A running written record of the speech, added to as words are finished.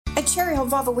Cherry Hill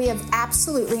Volvo, we have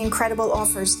absolutely incredible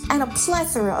offers and a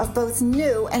plethora of both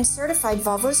new and certified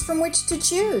Volvos from which to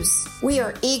choose. We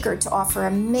are eager to offer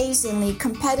amazingly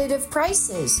competitive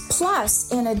prices,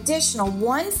 plus an additional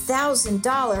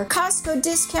 $1,000 Costco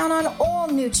discount on all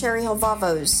new Cherry Hill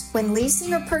Volvos. When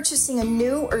leasing or purchasing a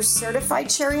new or certified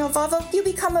Cherry Hill Volvo, you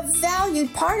become a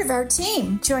valued part of our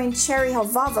team. Join Cherry Hill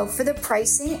Volvo for the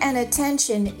pricing and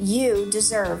attention you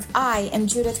deserve. I am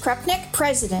Judith Krupnick,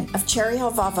 president of Cherry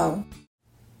Hill Volvo.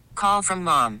 Call from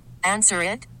mom. Answer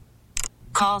it.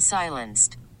 Call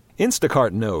silenced.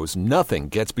 Instacart knows nothing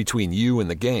gets between you and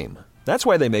the game. That's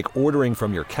why they make ordering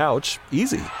from your couch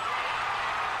easy.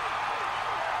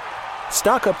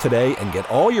 Stock up today and get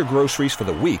all your groceries for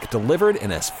the week delivered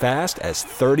in as fast as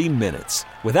 30 minutes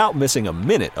without missing a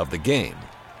minute of the game.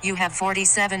 You have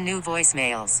 47 new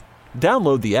voicemails.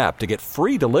 Download the app to get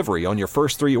free delivery on your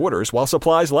first 3 orders while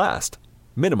supplies last.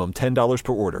 Minimum $10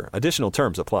 per order. Additional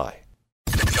terms apply.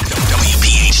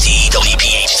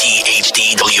 WPHT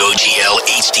HD WOGL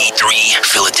HD3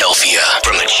 Philadelphia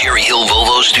from the Cherry Hill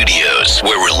Volvo Studios,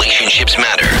 where relationships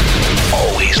matter.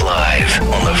 Always live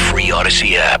on the free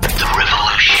Odyssey app. The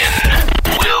revolution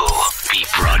will be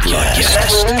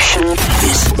broadcast.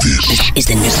 This is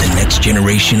the next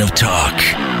generation of talk.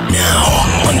 Now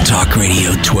on Talk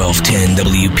Radio 1210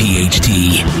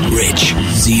 WPHT, Rich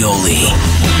Zeoli.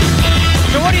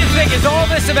 So what do you think? Is all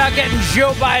this about getting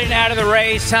Joe Biden out of the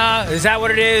race, huh? Is that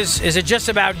what it is? Is it just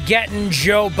about getting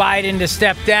Joe Biden to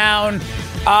step down?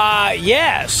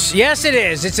 Yes. Yes, it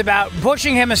is. It's about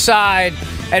pushing him aside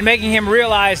and making him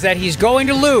realize that he's going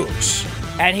to lose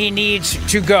and he needs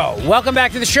to go. Welcome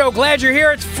back to the show. Glad you're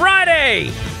here. It's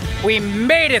Friday. We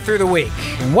made it through the week.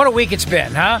 And what a week it's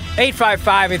been, huh?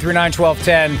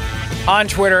 855-839-1210 on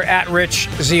Twitter at Rich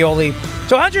Zeoli.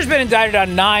 So Hunter's been indicted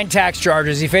on 9 tax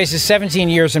charges. He faces 17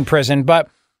 years in prison, but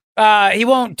he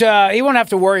won't have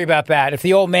to worry about that if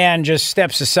the old man just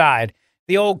steps aside.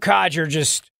 The old codger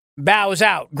just bows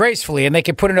out gracefully, and they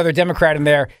can put another Democrat in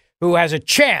there who has a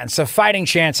fighting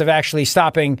chance of actually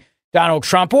stopping Donald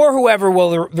Trump or whoever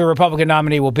the Republican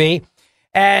nominee will be.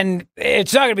 And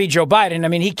it's not going to be Joe Biden. I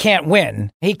mean, he can't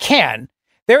win. He can.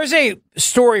 There is a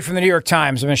story from the New York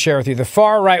Times I'm going to share with you, the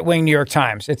far right-wing New York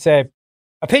Times. It's a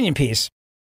opinion piece.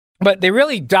 But they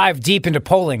really dive deep into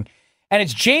polling, and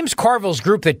it's James Carville's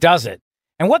group that does it.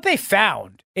 And what they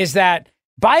found is that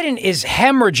Biden is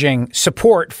hemorrhaging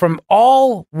support from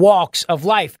all walks of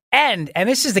life. And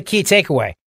this is the key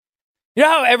takeaway. You know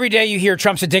how every day you hear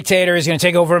Trump's a dictator, he's going to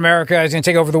take over America, he's going to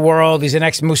take over the world, he's an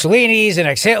ex-Mussolini, he's an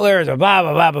ex-Hitler, blah,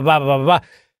 blah, blah, blah, blah, blah, blah.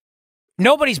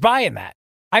 Nobody's buying that.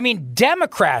 I mean,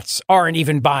 Democrats aren't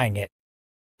even buying it.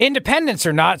 Independents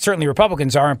are not, certainly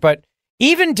Republicans aren't, but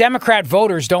even Democrat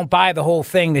voters don't buy the whole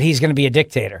thing that he's going to be a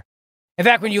dictator. In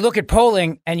fact, when you look at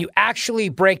polling and you actually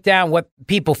break down what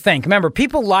people think, remember,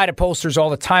 people lie to pollsters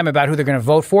all the time about who they're going to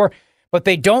vote for, but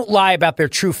they don't lie about their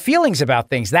true feelings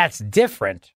about things. That's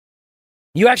different.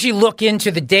 You actually look into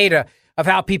the data of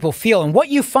how people feel, and what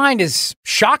you find is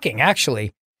shocking,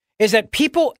 actually, is that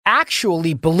people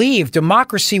actually believe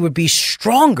democracy would be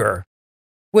stronger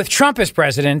with Trump as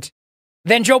president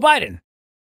than Joe Biden.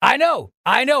 I know,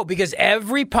 because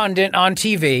every pundit on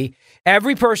TV,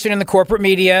 every person in the corporate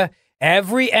media,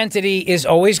 every entity is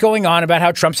always going on about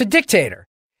how Trump's a dictator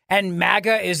and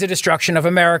MAGA is the destruction of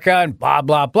America and blah,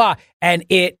 blah, blah. And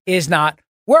it is not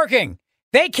working.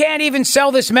 They can't even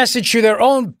sell this message to their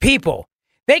own people.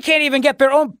 They can't even get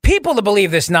their own people to believe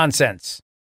this nonsense,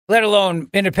 let alone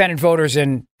independent voters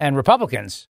and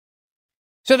Republicans.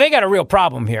 So they got a real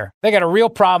problem here. They got a real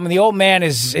problem. The old man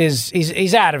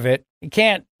he's out of it. He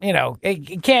can't,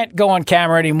 he can't go on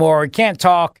camera anymore. He can't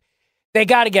talk. They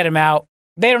got to get him out.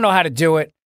 They don't know how to do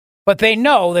it, but they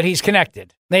know that he's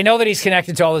connected. They know that he's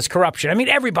connected to all this corruption. I mean,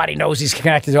 everybody knows he's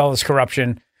connected to all this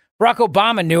corruption. Barack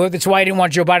Obama knew it. That's why he didn't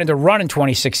want Joe Biden to run in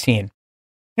 2016.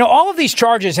 All of these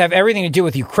charges have everything to do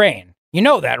with Ukraine. You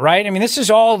know that, right? I mean, this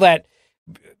is all that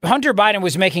Hunter Biden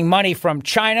was making money from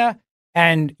China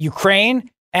and Ukraine,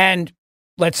 and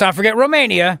let's not forget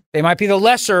Romania. They might be the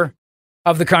lesser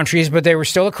of the countries, but they were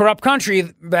still a corrupt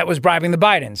country that was bribing the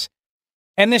Bidens.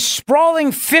 And this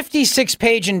sprawling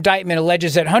 56-page indictment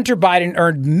alleges that Hunter Biden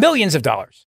earned millions of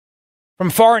dollars from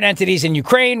foreign entities in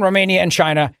Ukraine, Romania, and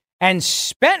China, and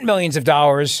spent millions of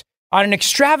dollars on an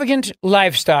extravagant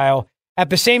lifestyle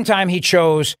at the same time he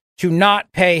chose to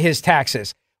not pay his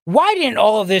taxes. Why didn't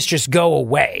all of this just go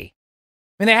away?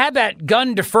 I mean, they had that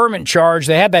gun deferment charge,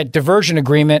 they had that diversion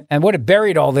agreement, and what had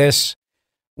buried all this?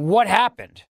 What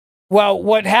happened? Well,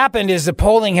 what happened is the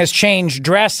polling has changed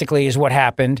drastically is what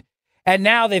happened. And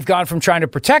now they've gone from trying to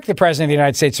protect the president of the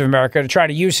United States of America to try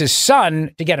to use his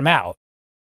son to get him out.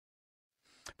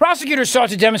 Prosecutors sought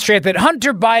to demonstrate that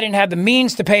Hunter Biden had the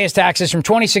means to pay his taxes from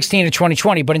 2016 to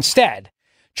 2020, but instead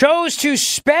chose to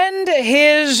spend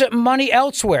his money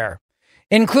elsewhere,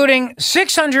 including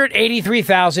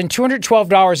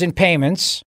 $683,212 in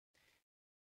payments.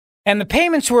 And the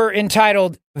payments were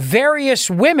entitled Various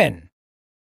Women.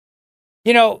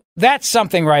 You know, that's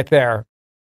something right there.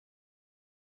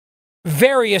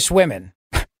 Various Women.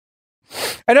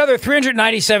 Another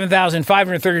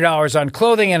 $397,530 on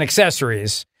clothing and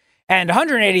accessories, and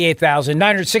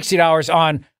 $188,960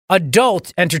 on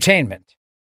adult entertainment.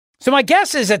 So my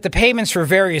guess is that the payments for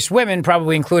Various Women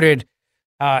probably included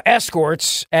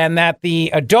escorts, and that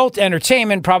the adult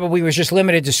entertainment probably was just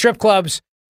limited to strip clubs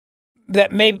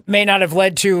that may not have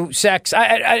led to sex.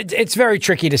 It's very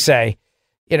tricky to say.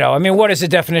 You know, I mean, what is the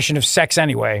definition of sex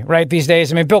anyway, right, these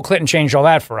days? I mean, Bill Clinton changed all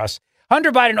that for us.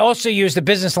 Hunter Biden also used the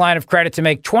business line of credit to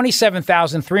make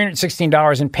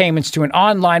 $27,316 in payments to an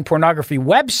online pornography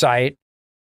website,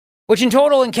 which in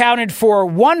total accounted for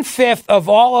 1/5 of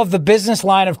all of the business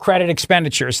line of credit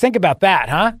expenditures. Think about that,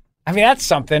 huh? I mean, that's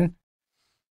something.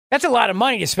 That's a lot of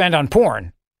money to spend on porn.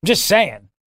 I'm just saying.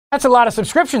 That's a lot of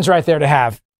subscriptions right there to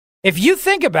have. If you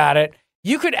think about it,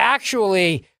 you could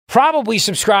actually probably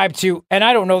subscribe to, and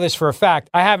I don't know this for a fact,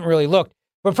 I haven't really looked,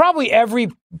 but probably every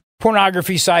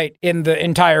pornography site in the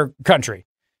entire country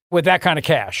with that kind of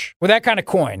cash, with that kind of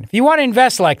coin. If you want to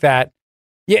invest like that,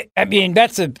 yeah, I mean,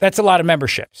 that's a lot of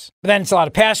memberships. But then it's a lot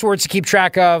of passwords to keep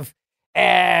track of,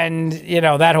 and, you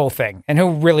know, that whole thing. And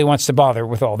who really wants to bother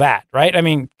with all that, right? I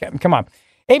mean, come on.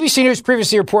 ABC News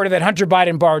previously reported that Hunter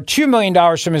Biden borrowed $2 million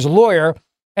from his lawyer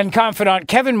and confidant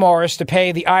Kevin Morris to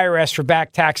pay the IRS for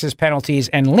back taxes, penalties,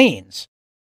 and liens.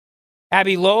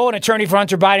 Abby Lowell, an attorney for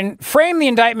Hunter Biden, framed the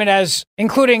indictment as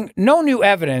including no new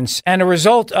evidence and a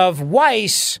result of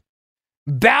Weiss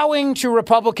bowing to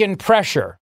Republican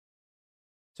pressure.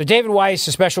 So David Weiss,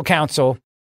 a special counsel.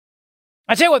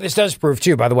 I'll tell you what this does prove,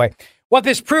 too, by the way. What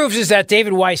this proves is that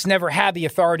David Weiss never had the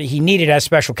authority he needed as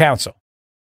special counsel.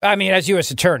 I mean, as U.S.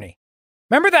 attorney.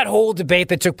 Remember that whole debate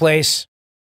that took place?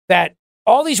 That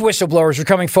all these whistleblowers were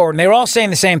coming forward, and they were all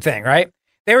saying the same thing, right?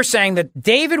 They were saying that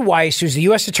David Weiss, who's the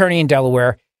U.S. attorney in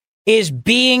Delaware, is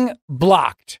being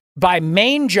blocked by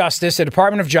Maine Justice, the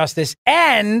Department of Justice,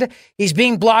 and he's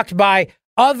being blocked by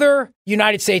other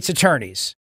United States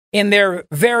attorneys in their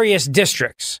various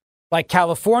districts, like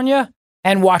California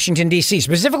and Washington, D.C.,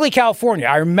 specifically California.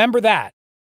 I remember that.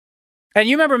 And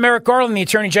you remember Merrick Garland, the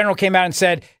attorney general, came out and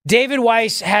said, David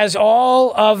Weiss has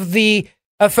all of the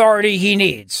authority he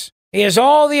needs. He has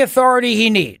all the authority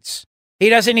he needs. He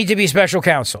doesn't need to be special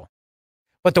counsel.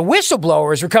 But the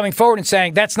whistleblowers were coming forward and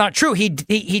saying that's not true. He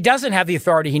doesn't have the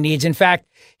authority he needs. In fact,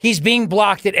 he's being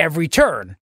blocked at every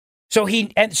turn. So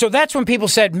that's when people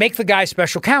said, make the guy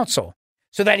special counsel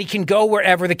so that he can go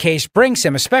wherever the case brings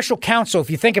him. A special counsel, if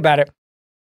you think about it,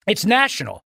 it's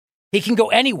national. He can go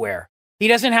anywhere. He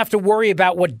doesn't have to worry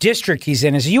about what district he's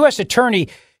in. As a U.S. attorney,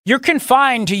 you're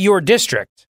confined to your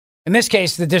district. In this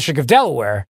case, the District of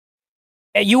Delaware.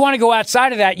 You want to go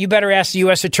outside of that, you better ask the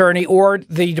U.S. attorney or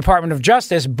the Department of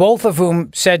Justice, both of whom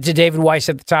said to David Weiss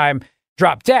at the time,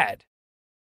 drop dead.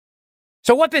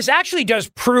 So what this actually does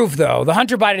prove, though, the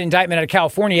Hunter Biden indictment out of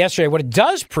California yesterday, what it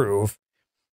does prove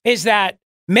is that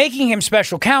making him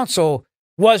special counsel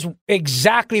was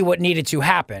exactly what needed to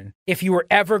happen if you were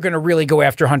ever going to really go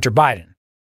after Hunter Biden.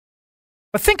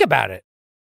 But think about it.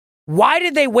 Why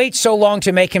did they wait so long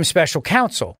to make him special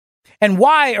counsel? And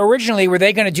why originally were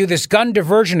they going to do this gun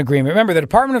diversion agreement? Remember, the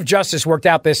Department of Justice worked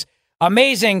out this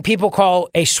amazing, people call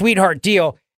a sweetheart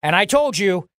deal. And I told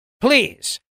you,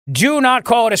 please do not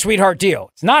call it a sweetheart deal.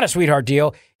 It's not a sweetheart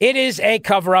deal. It is a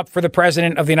cover-up for the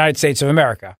President of the United States of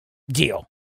America deal.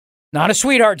 Not a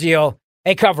sweetheart deal,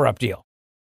 a cover-up deal.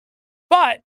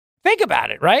 But think about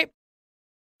it, right?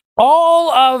 All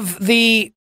of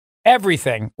the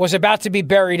everything was about to be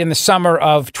buried in the summer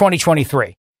of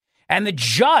 2023. And the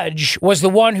judge was the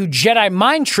one who Jedi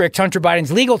mind tricked Hunter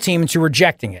Biden's legal team into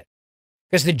rejecting it.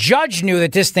 Because the judge knew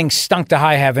that this thing stunk to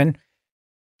high heaven.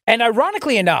 And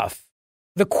ironically enough,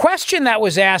 the question that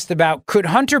was asked about could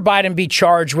Hunter Biden be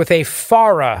charged with a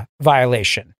FARA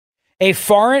violation, a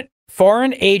Foreign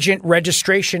Agent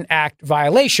Registration Act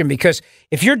violation, because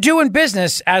if you're doing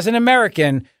business as an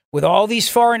American with all these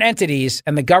foreign entities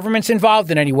and the government's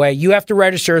involved in any way, you have to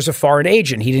register as a foreign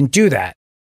agent. He didn't do that.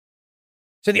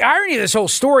 So the irony of this whole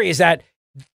story is that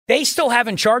they still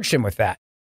haven't charged him with that.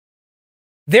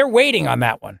 They're waiting on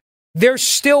that one. They're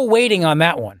still waiting on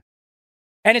that one.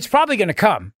 And it's probably going to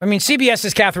come. I mean,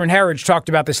 CBS's Catherine Herridge talked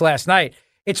about this last night.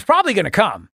 It's probably going to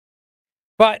come.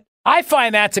 But I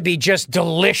find that to be just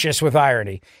delicious with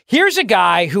irony. Here's a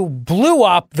guy who blew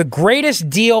up the greatest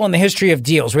deal in the history of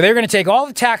deals, where they're going to take all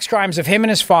the tax crimes of him and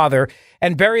his father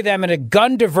and bury them in a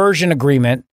gun diversion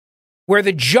agreement where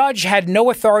the judge had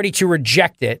no authority to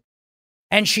reject it.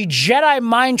 And she Jedi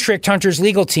mind tricked Hunter's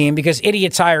legal team, because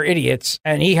idiots hire idiots,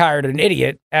 and he hired an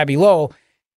idiot, Abbe Lowell,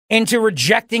 into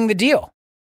rejecting the deal.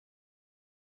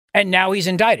 And now he's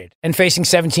indicted and facing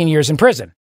 17 years in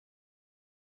prison.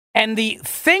 And the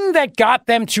thing that got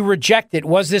them to reject it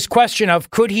was this question of,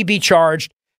 could he be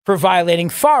charged for violating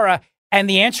FARA? And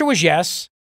the answer was yes.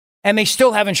 And they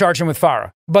still haven't charged him with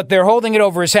FARA, but they're holding it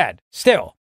over his head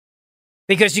still,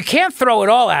 because you can't throw it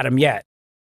all at him yet.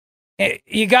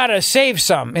 You got to save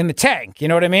some in the tank. You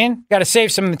know what I mean? Got to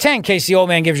save some in the tank in case the old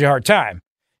man gives you a hard time.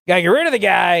 You got to get rid of the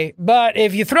guy. But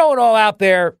if you throw it all out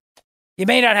there, you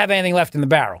may not have anything left in the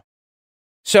barrel.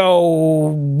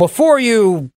 So before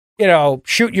you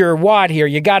shoot your wad here,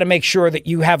 you got to make sure that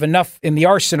you have enough in the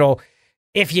arsenal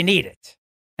if you need it.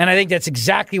 And I think that's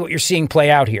exactly what you're seeing play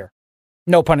out here.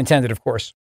 No pun intended, of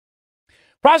course.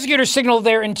 Prosecutors signaled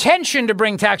their intention to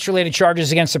bring tax-related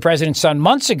charges against the president's son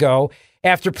months ago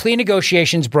after plea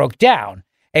negotiations broke down.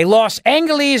 A Los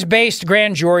Angeles-based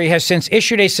grand jury has since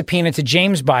issued a subpoena to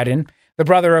James Biden, the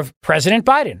brother of President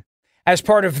Biden, as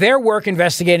part of their work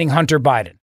investigating Hunter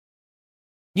Biden.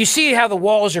 You see how the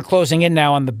walls are closing in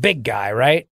now on the big guy,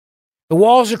 right? The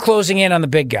walls are closing in on the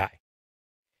big guy.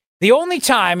 The only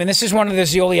time, and this is one of the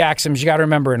Zeoli axioms you got to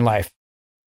remember in life,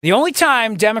 the only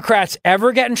time Democrats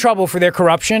ever get in trouble for their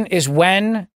corruption is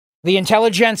when the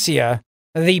intelligentsia,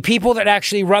 the people that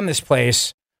actually run this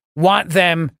place, want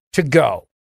them to go.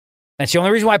 That's the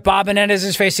only reason why Bob Menendez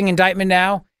is facing indictment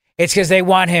now. It's because they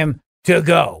want him to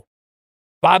go.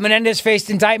 Bob Menendez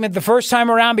faced indictment the first time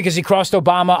around because he crossed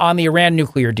Obama on the Iran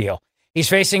nuclear deal. He's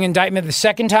facing indictment the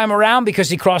second time around because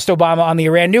he crossed Obama on the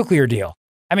Iran nuclear deal.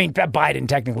 I mean, Biden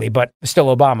technically, but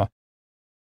still Obama.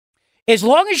 As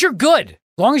long as you're good,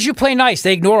 as long as you play nice,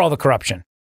 they ignore all the corruption.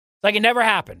 It's like it never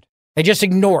happened. They just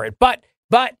ignore it. But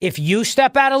if you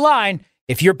step out of line,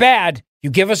 if you're bad,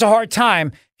 you give us a hard time,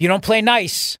 if you don't play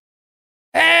nice,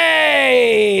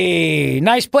 hey,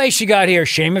 nice place you got here.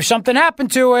 Shame if something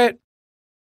happened to it.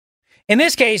 In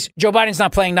this case, Joe Biden's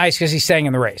not playing nice because he's staying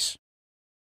in the race.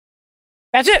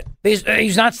 That's it.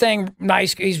 He's not staying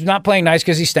nice. He's not playing nice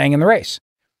because he's staying in the race.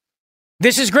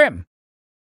 This is grim.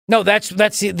 No, that's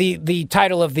the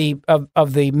title of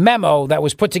the memo that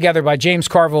was put together by James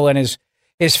Carville and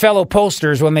his fellow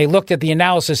pollsters when they looked at the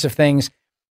analysis of things,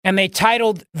 and they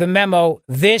titled the memo,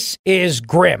 "This is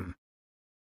Grim."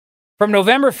 From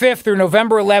November 5th through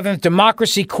November 11th,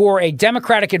 Democracy Corps, a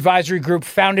Democratic advisory group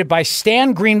founded by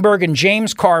Stan Greenberg and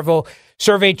James Carville,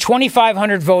 surveyed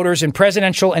 2,500 voters in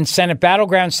presidential and Senate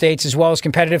battleground states as well as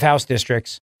competitive House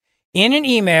districts. In an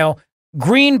email,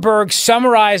 Greenberg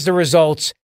summarized the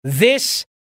results. This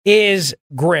is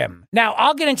grim. Now,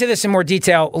 I'll get into this in more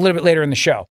detail a little bit later in the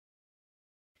show.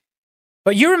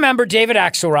 But you remember David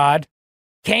Axelrod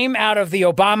came out of the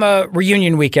Obama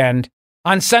reunion weekend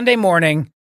on Sunday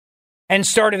morning and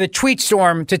started a tweet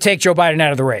storm to take Joe Biden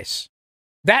out of the race.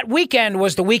 That weekend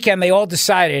was the weekend they all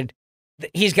decided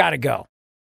that he's got to go.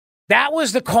 That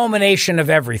was the culmination of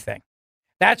everything.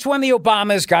 That's when the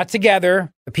Obamas got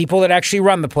together, the people that actually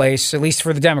run the place, at least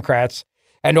for the Democrats,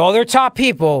 and all their top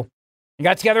people, and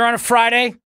got together on a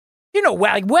Friday. You know,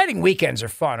 like wedding weekends are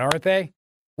fun, aren't they?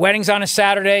 Weddings on a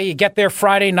Saturday, you get there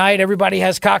Friday night, everybody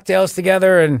has cocktails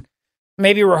together and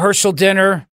maybe a rehearsal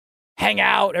dinner, hang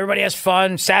out, everybody has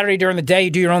fun. Saturday during the day,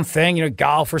 you do your own thing,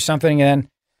 golf or something, and then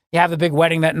you have the big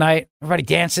wedding that night. Everybody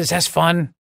dances, has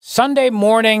fun. Sunday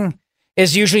morning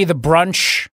is usually the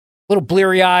brunch, a little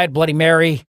bleary-eyed, Bloody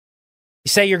Mary. You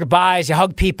say your goodbyes, you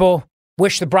hug people,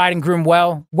 wish the bride and groom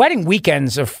well. Wedding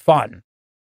weekends are fun.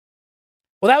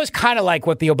 Well, that was kind of like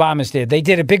what the Obamas did. They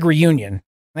did a big reunion.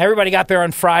 Everybody got there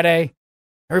on Friday.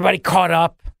 Everybody caught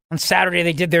up. On Saturday,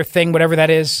 they did their thing, whatever that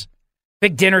is.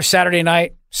 Big dinner Saturday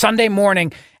night. Sunday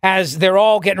morning, as they're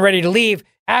all getting ready to leave,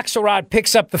 Axelrod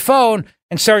picks up the phone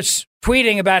and starts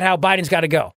tweeting about how Biden's got to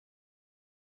go.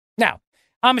 Now,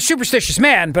 I'm a superstitious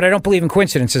man, but I don't believe in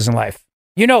coincidences in life.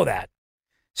 You know that.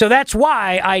 So that's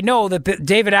why I know that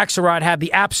David Axelrod had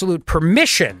the absolute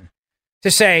permission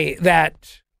to say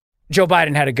that Joe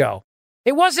Biden had to go.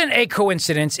 It wasn't a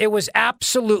coincidence. It was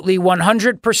absolutely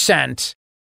 100%.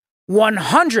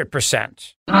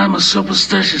 100%. I'm a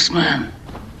superstitious man.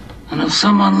 And if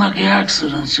some unlucky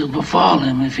accident should befall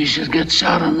him, if he should get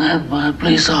shot in the head by a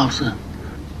police officer,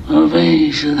 or if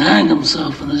he should hang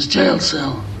himself in his jail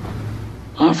cell,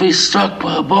 or if he's struck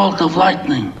by a bolt of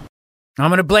lightning. I'm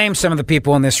going to blame some of the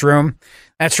people in this room.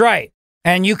 That's right.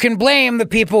 And you can blame the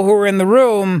people who are in the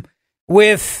room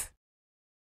with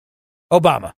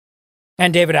Obama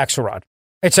and David Axelrod,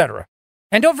 etc.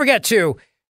 And don't forget, too,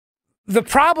 the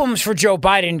problems for Joe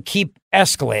Biden keep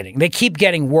escalating. They keep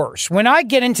getting worse. When I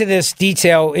get into this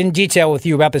in detail with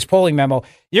you about this polling memo,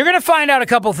 you're going to find out a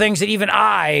couple things that even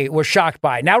I was shocked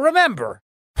by. Now, remember,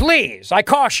 please, I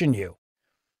caution you,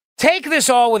 take this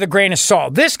all with a grain of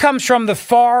salt. This comes from the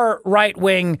far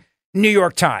right-wing New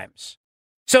York Times.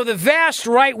 So the vast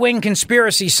right-wing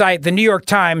conspiracy site, the New York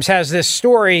Times, has this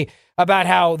story about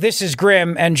how this is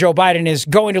grim and Joe Biden is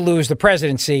going to lose the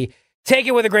presidency. Take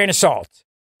it with a grain of salt.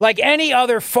 Like any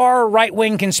other far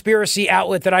right-wing conspiracy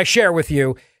outlet that I share with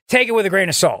you, take it with a grain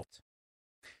of salt.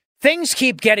 Things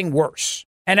keep getting worse.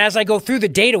 And as I go through the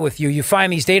data with you, you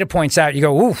find these data points out. You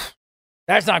go, oof,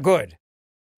 that's not good.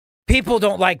 People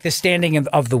don't like the standing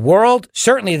of the world,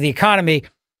 certainly the economy.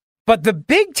 But the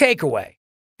big takeaway,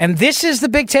 and this is the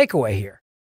big takeaway here,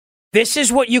 this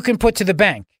is what you can put to the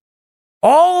bank.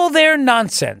 All their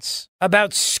nonsense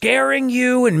about scaring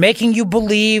you and making you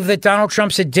believe that Donald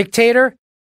Trump's a dictator,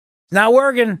 it's not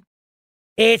working.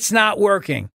 It's not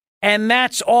working. And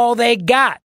that's all they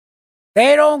got.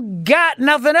 They don't got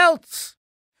nothing else.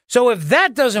 So if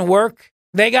that doesn't work,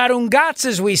 they got ungats,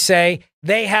 as we say.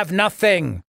 They have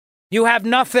nothing. You have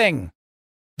nothing.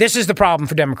 This is the problem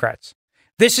for Democrats.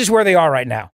 This is where they are right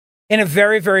now, in a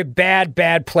very, very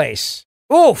bad place.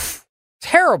 Oof,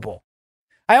 terrible.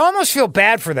 I almost feel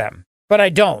bad for them, but I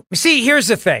don't. See, here's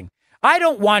the thing. I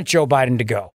don't want Joe Biden to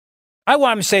go. I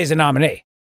want him to stay as a nominee.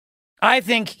 I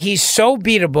think he's so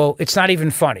beatable, it's not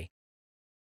even funny.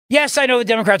 Yes, I know the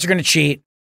Democrats are going to cheat.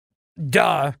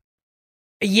 Duh.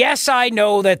 Yes, I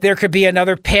know that there could be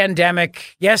another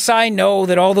pandemic. Yes, I know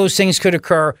that all those things could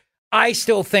occur. I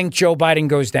still think Joe Biden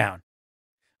goes down.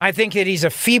 I think that he's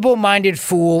a feeble-minded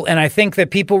fool, and I think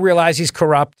that people realize he's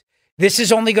corrupt. This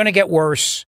is only going to get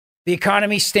worse. The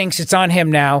economy stinks. It's on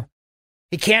him now.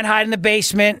 He can't hide in the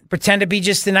basement, pretend to be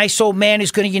just a nice old man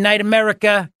who's going to unite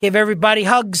America, give everybody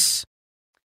hugs.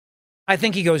 I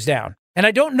think he goes down. And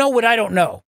I don't know what I don't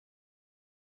know.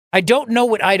 I don't know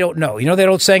what I don't know. You know that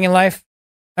old saying in life?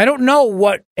 I don't know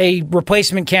what a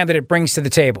replacement candidate brings to the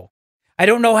table. I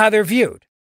don't know how they're viewed.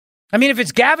 I mean, if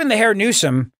it's Gavin the Hair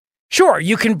Newsom, sure,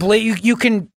 you can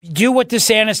do what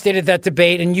DeSantis did at that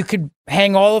debate, and you could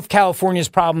hang all of California's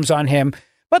problems on him.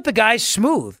 But the guy's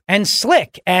smooth and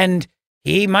slick, and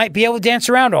he might be able to dance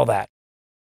around all that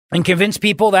and convince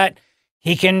people that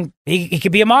he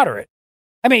could be a moderate.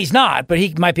 I mean, he's not, but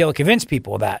he might be able to convince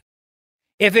people of that.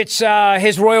 If it's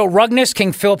his royal rugness,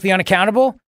 King Philip the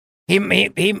Unaccountable, he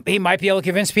might be able to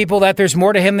convince people that there's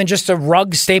more to him than just a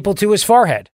rug stapled to his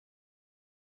forehead.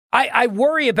 I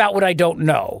worry about what I don't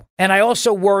know. And I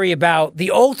also worry about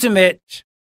the ultimate,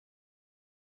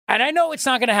 and I know it's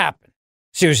not going to happen,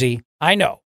 Susie. I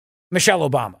know. Michelle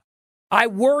Obama. I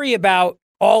worry about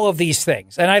all of these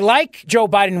things. And I like Joe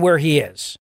Biden where he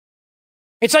is.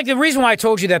 It's like the reason why I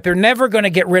told you that they're never going to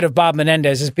get rid of Bob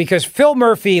Menendez is because Phil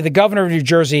Murphy, the governor of New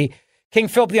Jersey, King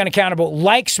Philip the Unaccountable,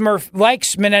 likes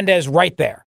Menendez right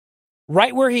there.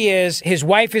 Right where he is. His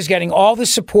wife is getting all the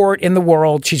support in the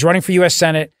world. She's running for U.S.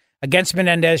 Senate against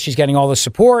Menendez. She's getting all the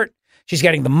support. She's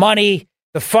getting the money,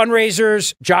 the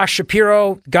fundraisers. Josh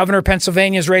Shapiro, governor of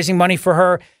Pennsylvania, is raising money for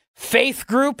her. Faith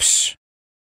groups,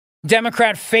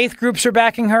 Democrat faith groups are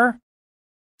backing her.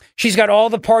 She's got all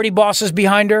the party bosses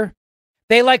behind her.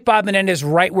 They like Bob Menendez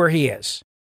right where he is.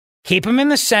 Keep him in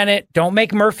the Senate. Don't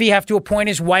make Murphy have to appoint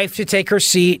his wife to take her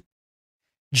seat.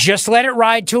 Just let it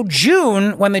ride till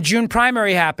June when the June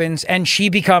primary happens and she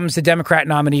becomes the Democrat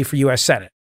nominee for U.S.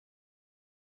 Senate.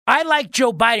 I like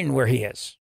Joe Biden where he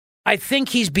is. I think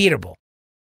he's beatable.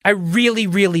 I really,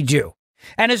 really do.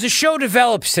 And as the show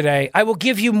develops today, I will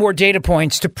give you more data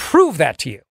points to prove that to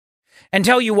you and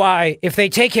tell you why, if they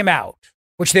take him out,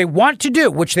 which they want to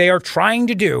do, which they are trying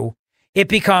to do, it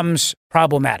becomes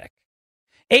problematic.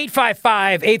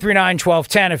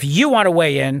 855-839-1210 if you want to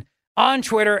weigh in. On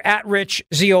Twitter, at Rich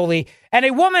Zeoli. And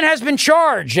a woman has been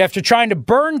charged after trying to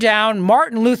burn down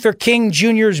Martin Luther King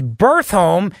Jr.'s birth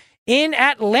home in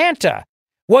Atlanta.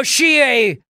 Was she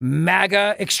a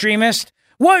MAGA extremist?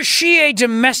 Was she a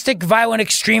domestic violent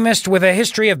extremist with a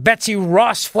history of Betsy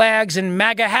Ross flags and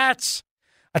MAGA hats?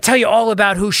 I'll tell you all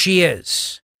about who she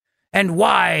is and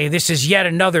why this is yet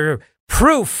another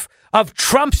proof of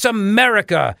Trump's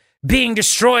America being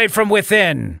destroyed from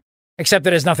within. Except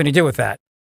it has nothing to do with that.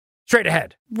 Straight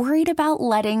ahead. Worried about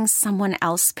letting someone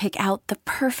else pick out the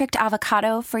perfect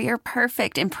avocado for your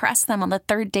perfect impress them on the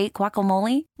third date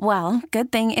guacamole? Well,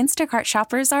 good thing Instacart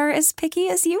shoppers are as picky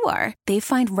as you are. They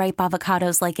find ripe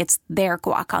avocados like it's their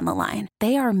guac on the line.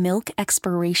 They are milk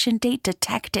expiration date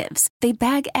detectives. They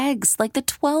bag eggs like the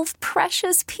 12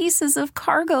 precious pieces of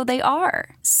cargo they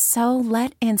are. So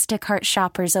let Instacart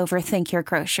shoppers overthink your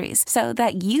groceries so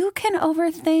that you can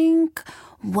overthink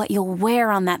what you'll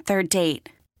wear on that third date.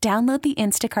 Download the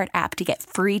Instacart app to get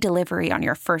free delivery on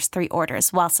your first 3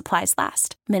 orders while supplies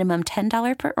last. Minimum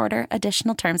 $10 per order.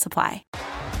 Additional terms apply.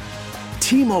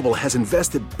 T-Mobile has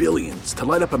invested billions to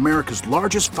light up America's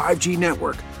largest 5G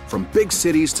network, from big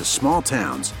cities to small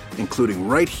towns, including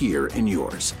right here in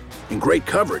yours. And great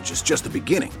coverage is just the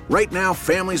beginning. Right now,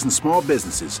 families and small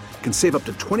businesses can save up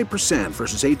to 20%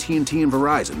 versus AT&T and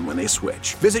Verizon when they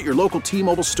switch. Visit your local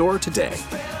T-Mobile store today.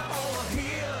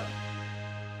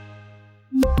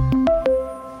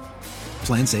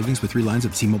 Plan savings with 3 lines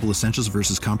of T-Mobile Essentials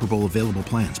versus comparable available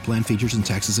plans. Plan features and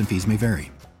taxes and fees may vary.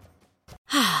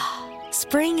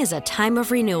 Spring is a time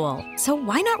of renewal, so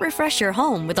why not refresh your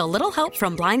home with a little help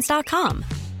from Blinds.com?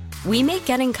 We make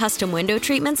getting custom window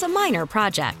treatments a minor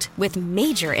project with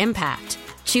major impact.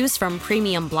 Choose from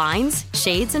premium blinds,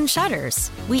 shades, and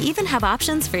shutters. We even have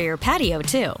options for your patio,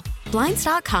 too.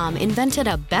 Blinds.com invented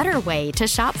a better way to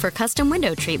shop for custom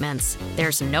window treatments.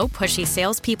 There's no pushy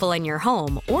salespeople in your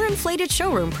home or inflated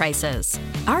showroom prices.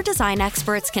 Our design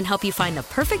experts can help you find the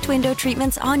perfect window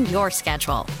treatments on your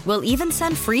schedule. We'll even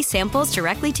send free samples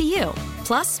directly to you.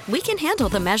 Plus, we can handle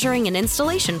the measuring and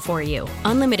installation for you.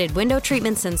 Unlimited window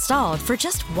treatments installed for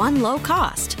just one low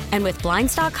cost. And with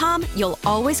Blinds.com, you'll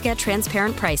always get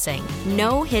transparent pricing.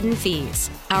 No hidden fees.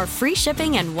 Our free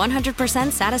shipping and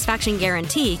 100% satisfaction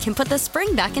guarantee can put the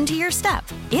spring back into your step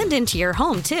and into your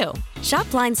home, too. Shop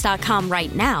Blinds.com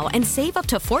right now and save up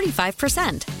to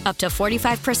 45%. Up to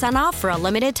 45% off for a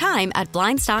limited time at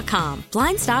Blinds.com.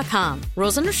 Blinds.com.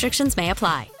 Rules and restrictions may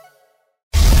apply.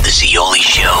 The Zeoli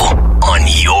Show on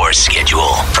your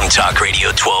schedule from Talk Radio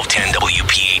 1210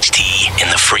 WPHT in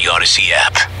the free Odyssey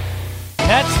app.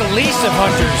 That's the least of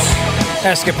Hunter's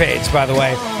escapades, by the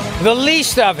way. The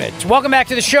least of it. Welcome back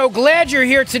to the show. Glad you're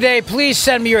here today. Please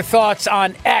send me your thoughts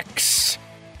on X,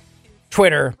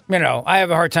 Twitter. You know, I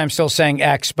have a hard time still saying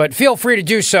X, but feel free to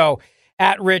do so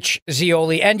at Rich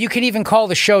Zeoli. And you can even call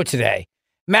the show today.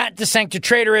 Matt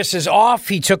DeSanctitratorus is off.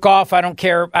 He took off. I don't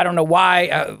care. I don't know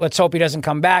why. Let's hope he doesn't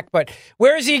come back. But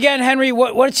where is he again, Henry?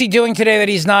 What's he doing today that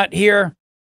he's not here?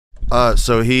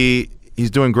 So he's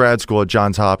doing grad school at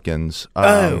Johns Hopkins.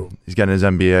 He's getting his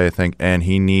MBA, I think, and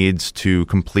he needs to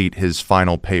complete his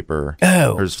final paper,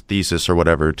 or his thesis or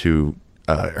whatever, to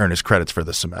earn his credits for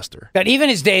the semester. That even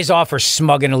his days off are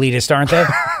smug and elitist, aren't they?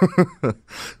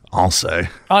 I'll say.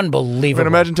 Unbelievable. I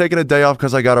mean, imagine taking a day off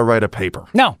because I got to write a paper.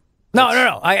 No.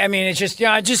 I mean, it's just,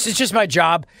 it's just my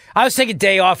job. I was taking a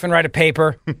day off and write a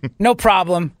paper. No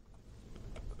problem.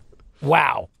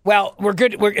 Wow. Well, we're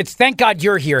good. Thank God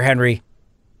you're here, Henry.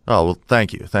 Oh, well,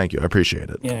 thank you. I appreciate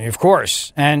it. Yeah, of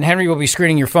course. And Henry will be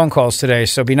screening your phone calls today,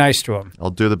 so be nice to him. I'll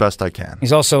do the best I can.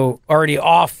 He's also already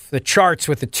off the charts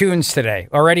with the tunes today.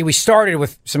 Already we started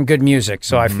with some good music,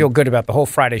 so I feel good about the whole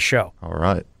Friday show. All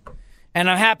right. And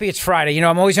I'm happy it's Friday. You know,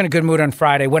 I'm always in a good mood on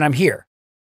Friday when I'm here.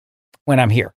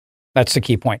 That's the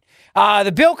key point.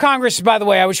 The bill Congress, by the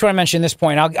way, I just want to mention this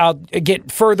point. I'll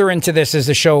get further into this as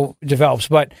the show develops.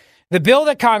 But the bill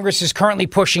that Congress is currently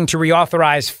pushing to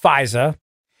reauthorize FISA,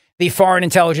 the Foreign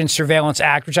Intelligence Surveillance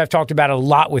Act, which I've talked about a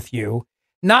lot with you,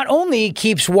 not only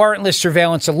keeps warrantless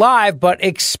surveillance alive, but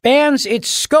expands its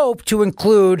scope to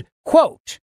include,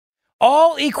 quote,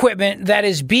 all equipment that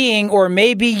is being or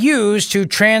may be used to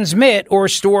transmit or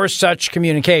store such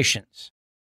communications.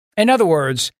 In other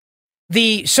words,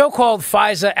 the so-called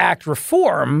FISA Act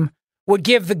reform would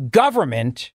give the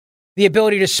government the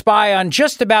ability to spy on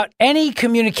just about any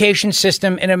communication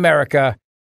system in America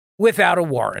without a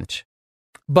warrant.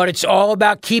 But it's all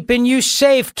about keeping you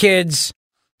safe, kids.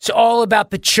 It's all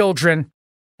about the children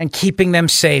and keeping them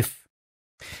safe.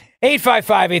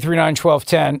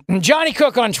 855-839-1210. Johnny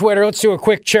Cook on Twitter. Let's do a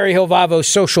quick Cherry Hill Vavo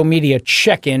social media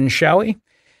check-in, shall we?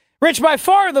 Rich, by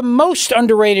far the most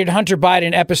underrated Hunter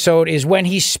Biden episode is when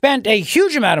he spent a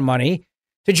huge amount of money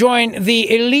to join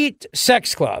the elite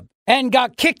sex club and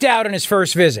got kicked out on his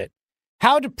first visit.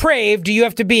 How depraved do you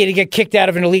have to be to get kicked out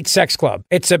of an elite sex club?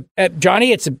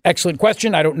 Johnny, it's an excellent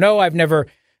question. I don't know. I've never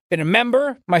been a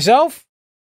member myself.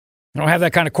 I don't have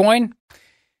that kind of coin.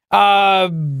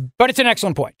 But it's an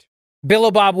excellent point.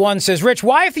 Billo Bob 1 says, Rich,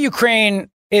 why if the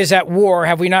Ukraine is at war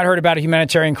have we not heard about a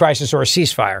humanitarian crisis or a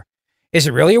ceasefire? Is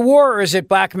it really a war or is it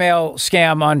blackmail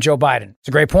scam on Joe Biden? It's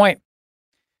a great point.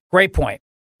 Great point.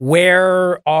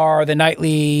 Where are the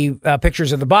nightly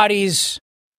pictures of the bodies?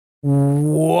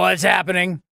 What's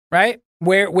happening, right?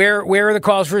 Where are the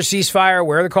calls for a ceasefire?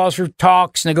 Where are the calls for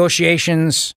talks,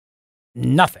 negotiations?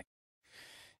 Nothing.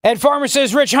 Ed Farmer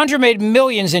says, Rich, Hunter made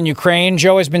millions in Ukraine.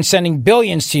 Joe has been sending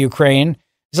billions to Ukraine.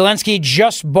 Zelensky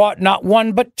just bought not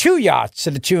one, but two yachts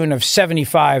to the tune of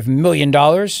 $75 million.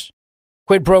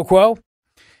 Quid pro quo.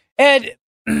 Ed,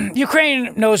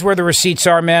 Ukraine knows where the receipts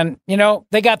are, man. You know,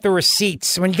 they got the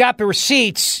receipts. When you got the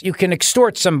receipts, you can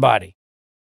extort somebody.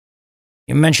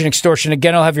 You mention extortion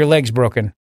again, I'll have your legs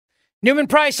broken. Newman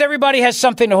Price, everybody has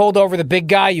something to hold over the big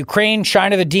guy. Ukraine,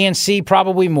 China, the DNC,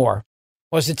 probably more.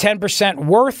 Was the 10%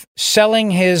 worth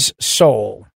selling his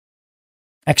soul?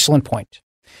 Excellent point.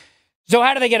 So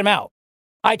how do they get him out?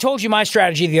 I told you my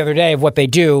strategy the other day of what they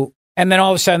do, and then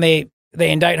all of a sudden they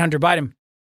indict Hunter Biden.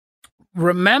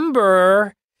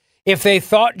 Remember, if they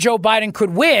thought Joe Biden could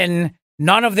win,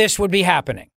 none of this would be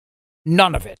happening.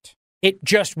 None of it. It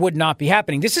just would not be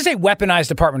happening. This is a weaponized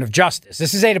Department of Justice.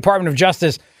 This is a Department of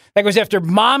Justice that goes after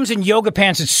moms in yoga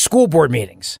pants at school board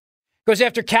meetings. Goes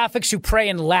after Catholics who pray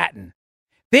in Latin.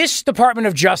 This Department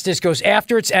of Justice goes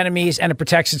after its enemies and it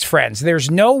protects its friends. There's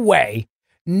no way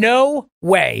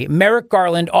Merrick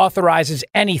Garland authorizes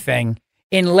anything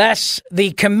unless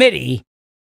the committee,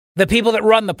 the people that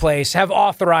run the place, have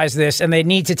authorized this, and they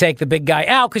need to take the big guy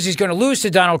out because he's going to lose to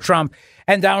Donald Trump,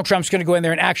 and Donald Trump's going to go in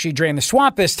there and actually drain the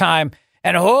swamp this time,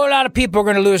 and a whole lot of people are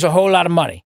going to lose a whole lot of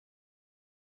money,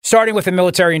 starting with the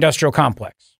military-industrial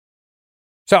complex.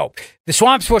 So the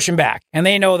swamp's pushing back, and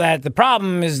they know that the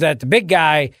problem is that the big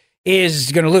guy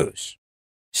is going to lose.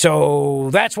 So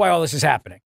that's why all this is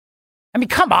happening. I mean,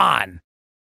 come on.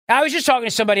 I was just talking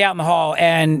to somebody out in the hall,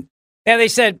 and they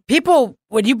said, people,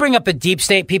 when you bring up the deep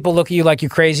state, people look at you like you're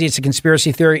crazy. It's a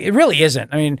conspiracy theory. It really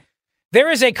isn't. I mean, there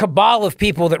is a cabal of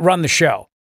people that run the show.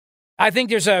 I think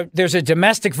there's a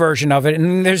domestic version of it,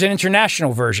 and there's an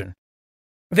international version.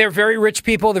 They're very rich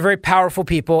people. They're very powerful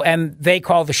people, and they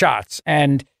call the shots.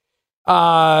 And,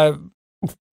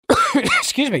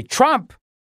 excuse me, Trump,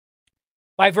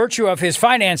 by virtue of his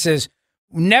finances,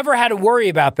 never had to worry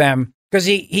about them because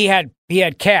he had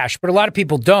cash, but a lot of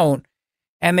people don't.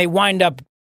 And they wind up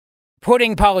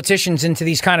putting politicians into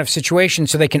these kind of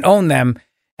situations so they can own them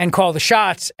and call the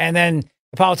shots. And then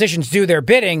the politicians do their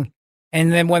bidding.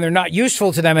 And then when they're not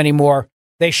useful to them anymore,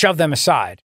 they shove them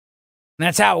aside. And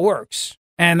that's how it works.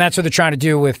 And that's what they're trying to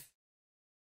do with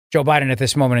Joe Biden at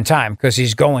this moment in time, because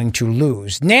he's going to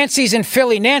lose. Nancy's in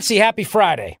Philly. Nancy, happy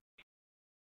Friday.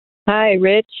 Hi,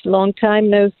 Rich. Long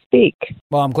time no speak.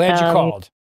 Well, I'm glad you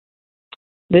called.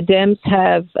 The Dems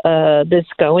have this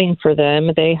going for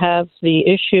them. They have the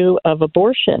issue of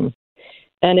abortion.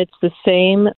 And it's the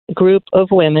same group of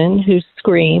women who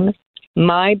scream,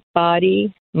 my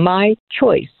body, my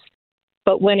choice.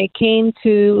 But when it came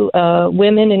to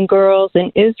women and girls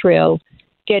in Israel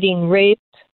getting raped,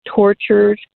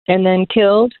 tortured, and then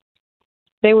killed,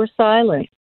 they were silent.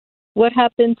 What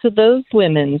happened to those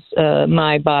women's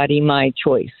my body, my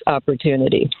choice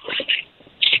opportunity?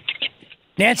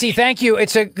 Nancy, thank you.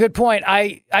 It's a good point.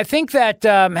 I think that,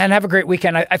 and have a great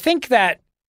weekend. I think that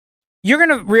you're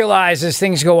going to realize as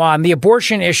things go on, the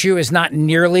abortion issue is not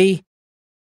nearly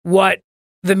what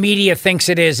the media thinks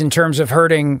it is in terms of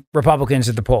hurting Republicans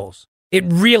at the polls. It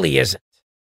really isn't.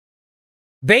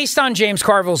 Based on James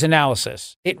Carville's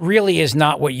analysis, it really is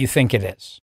not what you think it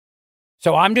is.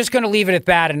 So I'm just going to leave it at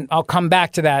that, and I'll come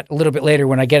back to that a little bit later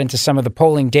when I get into some of the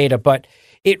polling data. But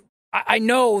I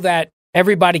know that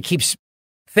everybody keeps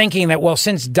thinking that, well,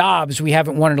 since Dobbs, we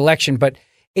haven't won an election, but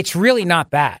it's really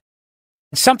not that.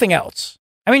 It's something else.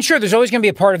 I mean, sure, there's always going to be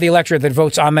a part of the electorate that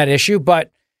votes on that issue,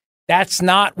 but that's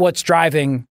not what's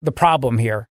driving the problem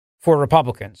here for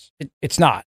Republicans. It's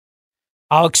not.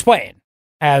 I'll explain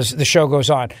as the show goes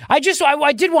on. I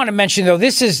did want to mention, though,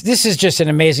 this is just an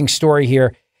amazing story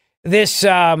here. This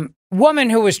woman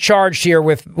who was charged here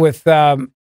with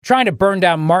trying to burn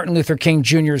down Martin Luther King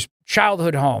Jr.'s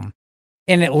childhood home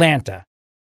in Atlanta.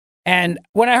 And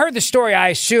when I heard the story, I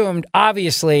assumed,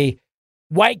 obviously,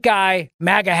 white guy,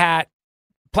 MAGA hat,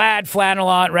 plaid flannel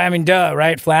on, I mean, duh,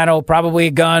 right? Flannel, probably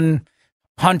a gun,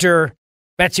 hunter,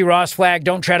 Betsy Ross flag,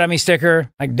 don't tread on me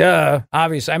sticker. Like, duh,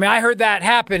 obviously. I mean, I heard that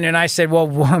happen, and I said,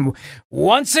 well,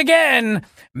 once again,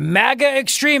 MAGA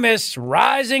extremists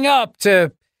rising up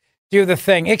to do the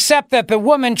thing. Except that the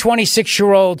woman,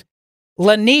 26-year-old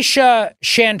Lanisha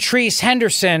Chantrice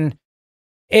Henderson,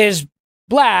 is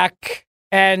black,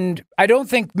 and I don't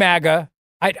think MAGA.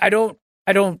 I don't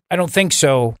think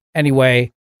so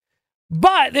anyway.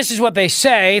 But this is what they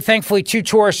say. Thankfully, 2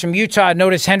 tourists from Utah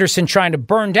noticed Henderson trying to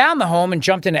burn down the home and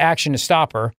jumped into action to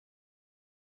stop her.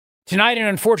 Tonight, an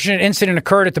unfortunate incident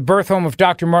occurred at the birth home of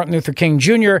Dr. Martin Luther King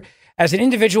Jr. as an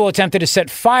individual attempted to set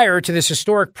fire to this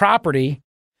historic property.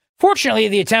 Fortunately,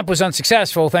 the attempt was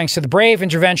unsuccessful thanks to the brave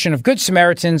intervention of Good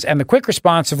Samaritans and the quick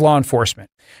response of law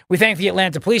enforcement. We thank the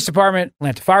Atlanta Police Department,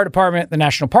 Atlanta Fire Department, the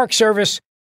National Park Service,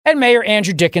 and Mayor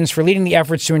Andrew Dickens for leading the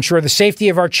efforts to ensure the safety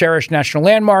of our cherished national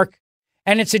landmark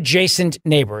and its adjacent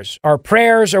neighbors. Our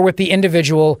prayers are with the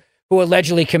individual who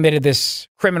allegedly committed this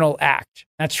criminal act.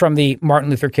 That's from the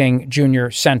Martin Luther King Jr.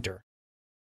 Center.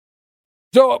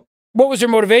 So what was her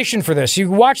motivation for this? You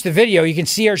watch the video, you can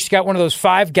see her. She's got one of those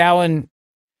 5-gallon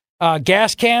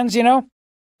gas cans,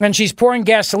 and she's pouring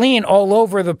gasoline all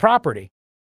over the property.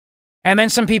 And then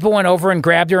some people went over and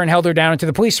grabbed her and held her down until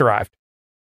the police arrived.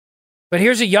 But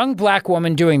here's a young black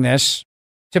woman doing this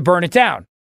to burn it down.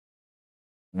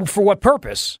 For what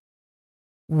purpose?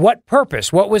 What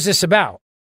purpose? What was this about?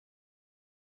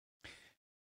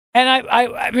 And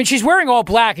I mean, she's wearing all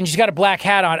black and she's got a black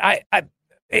hat on.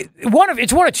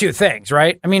 It's one of two things,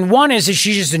 right? I mean, one is that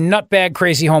she's just a nutbag,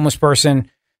 crazy homeless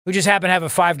person who just happened to have a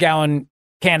 5-gallon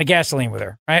can of gasoline with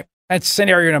her, right? That's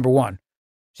scenario number one.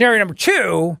 Scenario number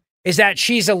two is that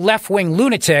she's a left-wing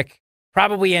lunatic,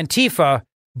 probably Antifa,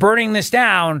 burning this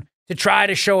down to try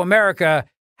to show America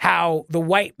how the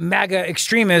white MAGA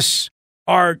extremists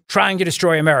are trying to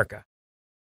destroy America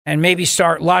and maybe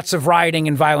start lots of rioting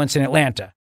and violence in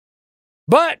Atlanta.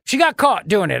 But she got caught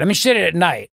doing it. I mean, she did it at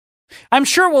night. I'm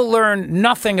sure we'll learn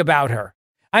nothing about her.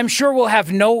 I'm sure we'll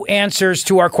have no answers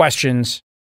to our questions.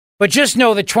 But just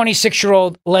know that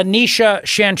 26-year-old Lanisha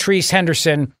Chantrice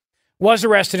Henderson was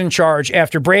arrested and charged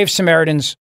after brave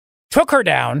Samaritans took her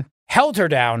down, held her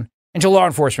down until law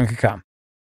enforcement could come.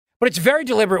 But it's very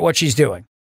deliberate what she's doing.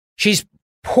 She's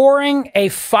pouring a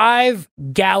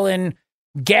 5-gallon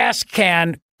gas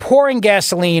can, pouring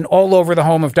gasoline all over the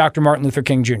home of Dr. Martin Luther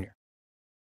King Jr.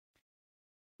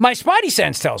 My spidey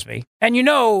sense tells me, and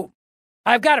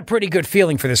I've got a pretty good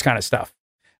feeling for this kind of stuff.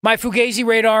 My Fugazi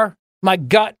radar, my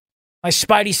gut, my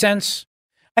spidey sense,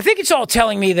 I think it's all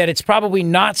telling me that it's probably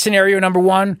not scenario number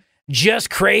one, just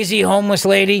crazy homeless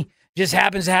lady, just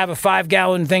happens to have a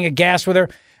 5-gallon thing of gas with her.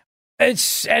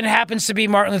 And happens to be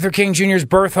Martin Luther King Jr.'s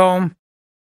birth home.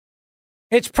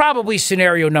 It's probably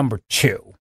scenario number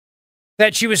two,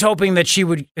 that she was hoping that she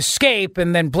would escape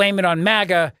and then blame it on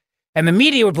MAGA, and the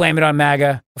media would blame it on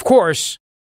MAGA, of course,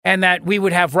 and that we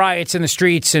would have riots in the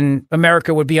streets and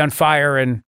America would be on fire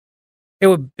and it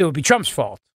would be Trump's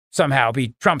fault. Somehow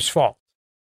be Trump's fault.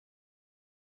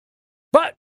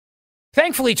 But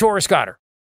thankfully, Taurus got her.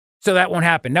 So that won't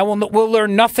happen. Now, we'll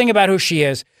learn nothing about who she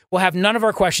is. We'll have none of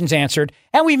our questions answered.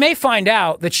 And we may find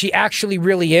out that she actually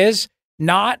really is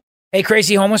not a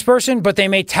crazy homeless person, but they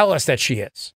may tell us that she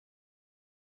is.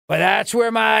 But that's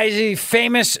where my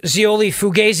famous Zeoli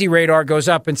Fugazi radar goes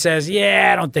up and says,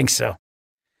 yeah, I don't think so.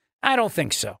 I don't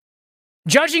think so.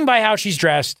 Judging by how she's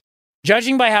dressed,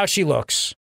 judging by how she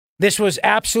looks, this was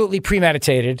absolutely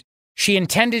premeditated. She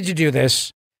intended to do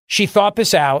this. She thought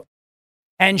this out.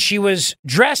 And she was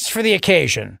dressed for the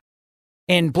occasion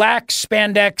in black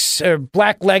spandex,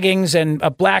 black leggings, and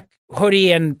a black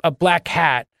hoodie and a black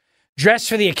hat. Dressed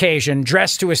for the occasion,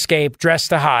 dressed to escape, dressed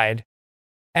to hide.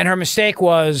 And her mistake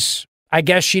was, I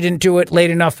guess she didn't do it late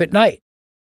enough at night.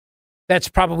 That's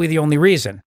probably the only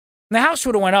reason. And the house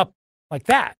would have went up like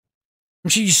that.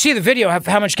 And you see the video of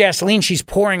how much gasoline she's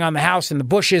pouring on the house and the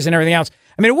bushes and everything else.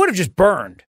 I mean, it would have just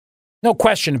burned. No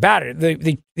question about it.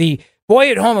 The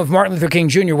boy at home of Martin Luther King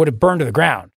Jr. would have burned to the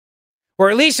ground. Or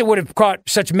at least it would have caught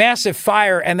such massive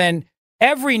fire, and then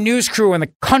every news crew in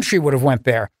the country would have went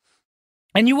there.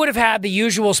 And you would have had the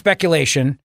usual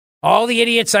speculation, all the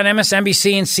idiots on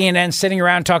MSNBC and CNN sitting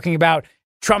around talking about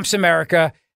Trump's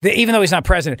America, even though he's not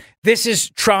president. This is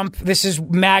Trump. This is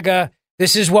MAGA.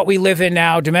 This is what we live in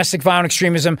now, domestic violent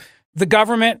extremism. The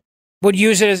government would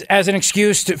use it as an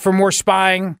excuse for more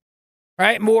spying,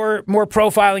 right? More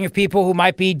profiling of people who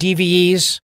might be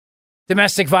DVEs,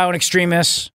 domestic violent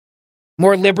extremists,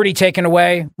 more liberty taken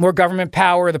away, more government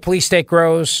power, the police state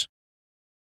grows.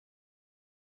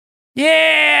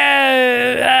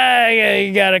 Yeah,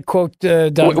 you got to quote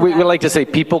Doug. We like to say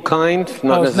people kind,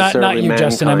 not necessarily not you, mankind.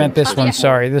 Justin. I meant this one.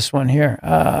 Sorry, this one here.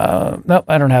 Nope,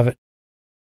 I don't have it.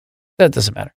 That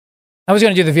doesn't matter. I was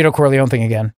going to do the Vito Corleone thing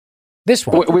again. This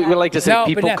one. We like to say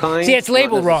people kind. See, it's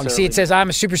labeled wrong. See, it says I'm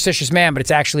a superstitious man, but it's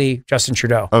actually Justin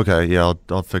Trudeau. Okay, yeah,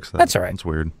 I'll fix that. That's all right. That's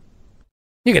weird.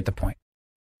 You get the point.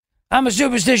 I'm a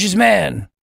superstitious man.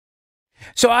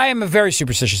 So I am a very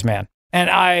superstitious man. And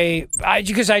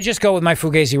because I just go with my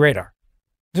Fugazi radar,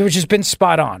 which has been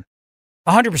spot on.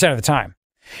 100% of the time.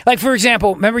 Like, for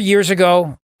example, remember years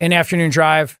ago in Afternoon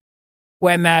Drive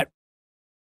when that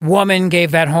woman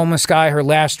gave that homeless guy her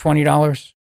last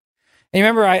 $20? And you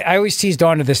remember, I always tease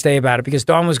Dawn to this day about it because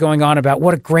Dawn was going on about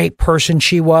what a great person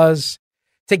she was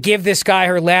to give this guy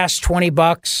her last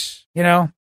 $20, you know?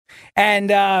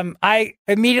 And I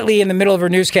immediately in the middle of her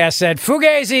newscast said,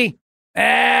 Fugazi,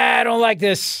 I don't like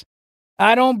this.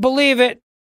 I don't believe it.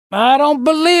 I don't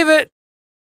believe it.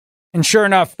 And sure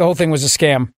enough, the whole thing was a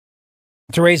scam.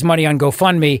 To raise money on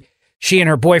GoFundMe, she and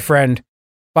her boyfriend,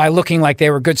 by looking like they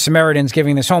were good Samaritans,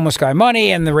 giving this homeless guy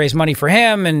money and they raised money for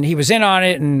him and he was in on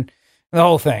it and the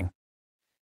whole thing.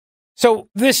 So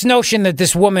this notion that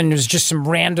this woman was just some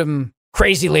random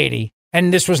crazy lady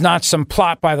and this was not some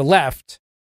plot by the left,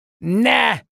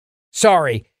 nah,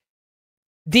 sorry.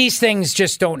 These things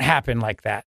just don't happen like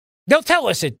that. They'll tell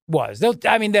us it was.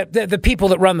 The people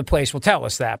that run the place will tell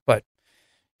us that, but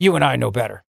you and I know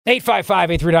better.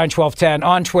 855-839-1210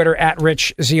 on Twitter at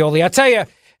Rich Zeoli. I'll tell you,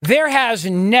 there has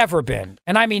never been,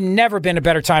 and I mean never been, a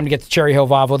better time to get to Cherry Hill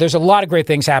Volvo. There's a lot of great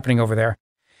things happening over there.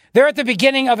 They're at the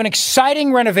beginning of an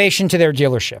exciting renovation to their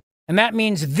dealership. And that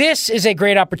means this is a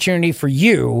great opportunity for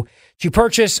you to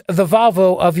purchase the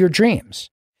Volvo of your dreams.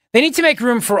 They need to make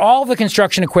room for all the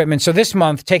construction equipment. So this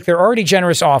month, take their already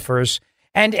generous offers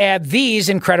and add these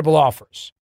incredible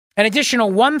offers. An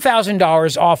additional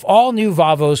 $1,000 off all new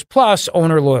Volvos plus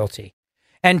owner loyalty.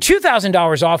 And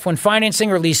 $2,000 off when financing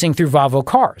or leasing through Volvo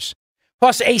Cars.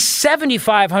 Plus a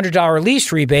 $7,500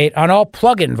 lease rebate on all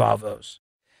plug-in Volvos.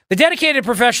 The dedicated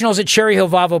professionals at Cherry Hill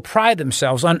Volvo pride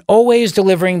themselves on always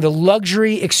delivering the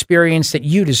luxury experience that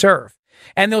you deserve.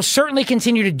 And they'll certainly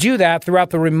continue to do that throughout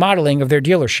the remodeling of their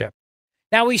dealership.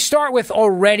 Now, we start with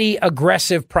already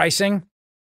aggressive pricing,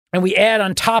 and we add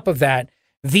on top of that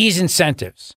these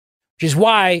incentives, which is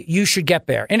why you should get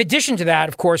there. In addition to that,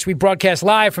 of course, we broadcast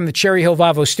live from the Cherry Hill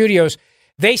Volvo studios.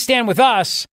 They stand with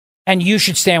us, and you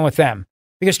should stand with them.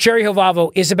 Because Cherry Hill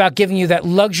Volvo is about giving you that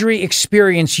luxury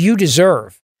experience you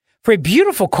deserve for a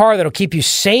beautiful car that'll keep you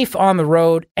safe on the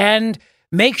road and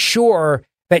make sure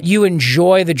that you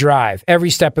enjoy the drive every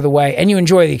step of the way and you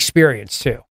enjoy the experience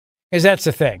too. Because that's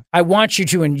the thing. I want you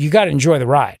to, and you got to enjoy the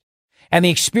ride. And the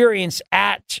experience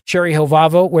at Cherry Hill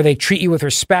Volvo, where they treat you with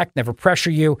respect, never pressure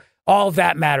you, all of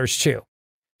that matters too.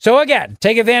 So again,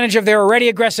 take advantage of their already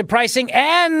aggressive pricing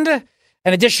and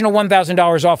an additional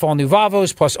 $1,000 off all new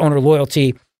Volvos plus owner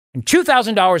loyalty and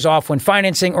 $2,000 off when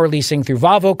financing or leasing through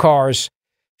Volvo Cars.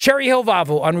 Cherry Hill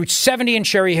Volvo on Route 70 in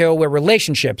Cherry Hill, where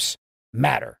relationships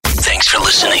matter. Thanks for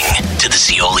listening to the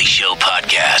Zeoli Show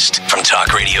podcast from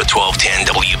Talk Radio 1210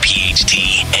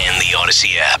 WPHT and the Odyssey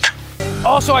app.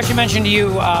 Also, I should mention to you,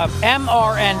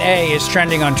 mRNA is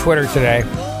trending on Twitter today.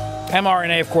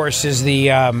 mRNA, of course, is the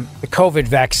COVID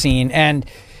vaccine. And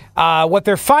what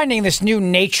they're finding, this new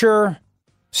Nature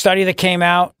study that came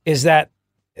out, is that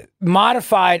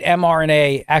modified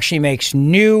mRNA actually makes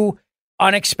new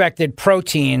unexpected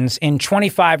proteins in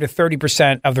 25 to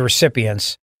 30% of the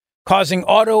recipients, causing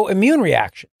autoimmune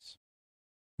reactions.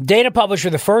 Data published for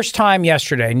the first time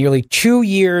yesterday, nearly 2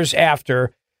 years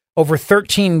after over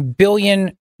 13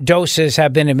 billion doses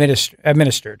have been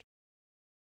administered.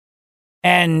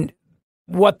 And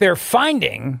what they're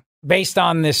finding, based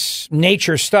on this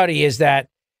Nature study, is that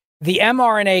the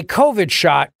mRNA COVID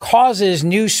shot causes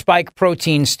new spike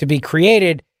proteins to be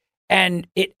created, and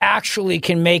it actually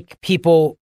can make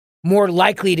people more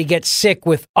likely to get sick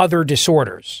with other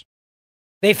disorders.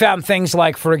 They found things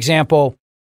like, for example,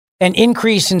 an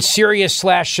increase in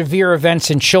serious/severe events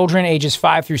in children ages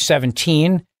 5 through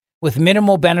 17 with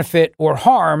minimal benefit or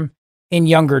harm in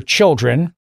younger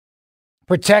children,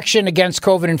 protection against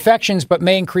COVID infections, but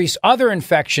may increase other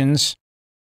infections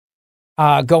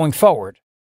going forward.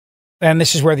 And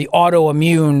this is where the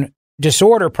autoimmune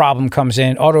disorder problem comes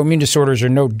in. Autoimmune disorders are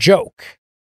no joke.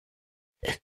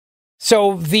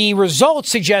 So the results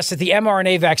suggest that the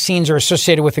mRNA vaccines are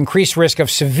associated with increased risk of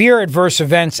severe adverse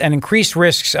events and increased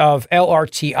risks of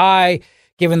LRTI,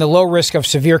 given the low risk of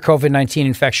severe COVID-19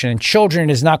 infection in children.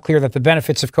 It is not clear that the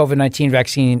benefits of COVID-19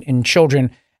 vaccine in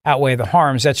children outweigh the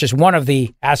harms. That's just one of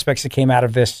the aspects that came out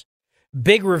of this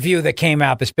big review that came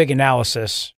out, this big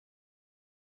analysis.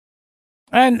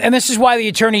 And this is why the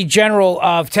Attorney General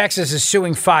of Texas is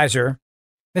suing Pfizer.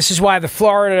 This is why the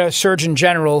Florida Surgeon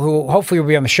General, who hopefully will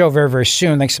be on the show very, very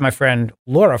soon, thanks to my friend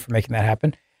Laura for making that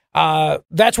happen.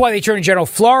 That's why the Attorney General of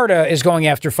Florida is going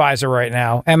after Pfizer right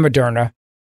now and Moderna,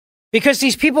 because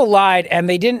these people lied and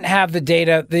they didn't have the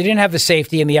data, they didn't have the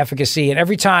safety and the efficacy. And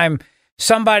every time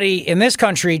somebody in this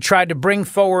country tried to bring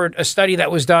forward a study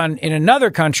that was done in another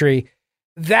country,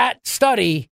 that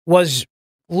study was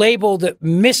labeled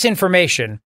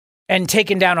misinformation, and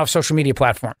taken down off social media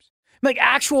platforms. Like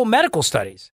actual medical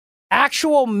studies,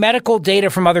 actual medical data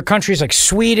from other countries like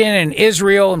Sweden and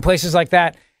Israel and places like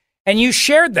that. And you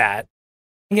shared that,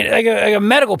 like a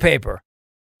medical paper.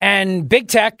 And big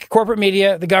tech, corporate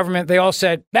media, the government, they all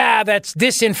said, that's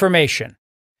disinformation.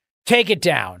 Take it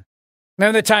down.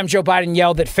 Remember the time Joe Biden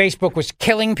yelled that Facebook was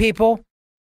killing people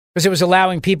because it was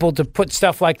allowing people to put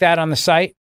stuff like that on the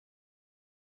site?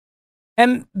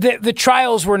 And the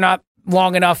trials were not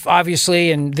long enough,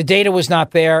 obviously, and the data was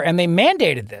not there, and they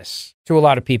mandated this to a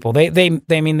lot of people. They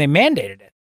mandated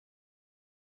it.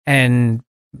 And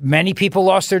many people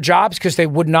lost their jobs because they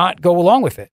would not go along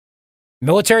with it.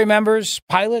 Military members,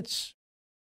 pilots,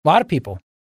 a lot of people.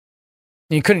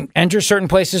 You couldn't enter certain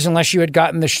places unless you had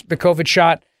gotten the COVID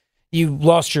shot. You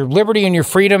lost your liberty and your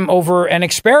freedom over an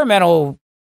experimental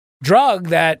drug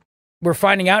that we're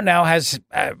finding out now has,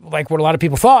 like what a lot of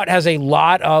people thought, has a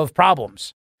lot of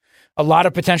problems, a lot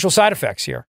of potential side effects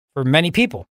here for many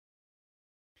people.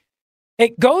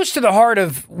 It goes to the heart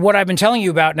of what I've been telling you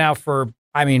about now for,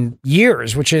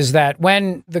 years, which is that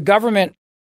when the government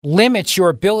limits your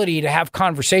ability to have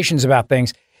conversations about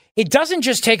things, it doesn't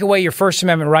just take away your First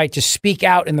Amendment right to speak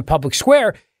out in the public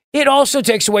square. It also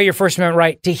takes away your First Amendment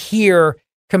right to hear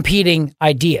competing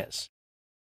ideas.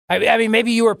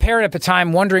 Maybe you were a parent at the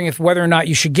time wondering whether or not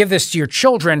you should give this to your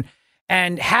children.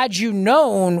 And had you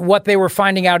known what they were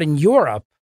finding out in Europe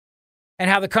and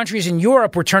how the countries in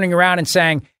Europe were turning around and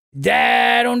saying,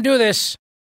 Dad, don't do this.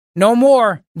 No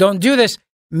more. Don't do this.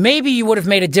 Maybe you would have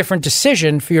made a different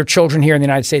decision for your children here in the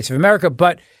United States of America,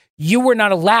 but you were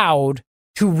not allowed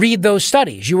to read those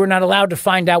studies. You were not allowed to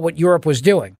find out what Europe was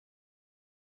doing.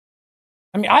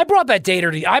 I brought that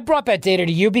data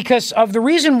to you because of the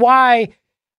reason why.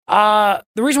 The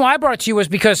reason why I brought it to you was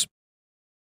because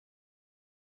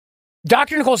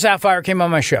Dr. Nicole Saphier came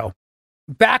on my show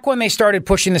back when they started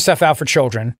pushing this stuff out for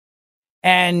children.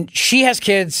 And she has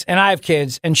kids and I have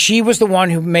kids. And she was the one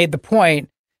who made the point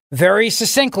very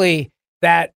succinctly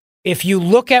that if you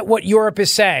look at what Europe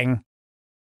is saying,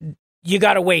 you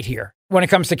got to wait here when it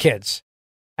comes to kids.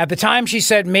 At the time, she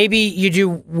said, maybe you do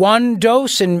one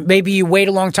dose and maybe you wait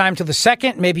a long time till the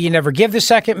second. Maybe you never give the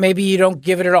second. Maybe you don't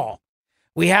give it at all.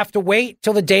 We have to wait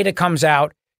till the data comes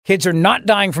out. Kids are not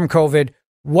dying from COVID.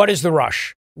 What is the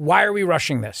rush? Why are we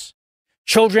rushing this?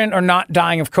 Children are not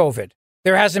dying of COVID.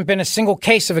 There hasn't been a single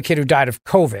case of a kid who died of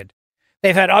COVID.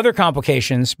 They've had other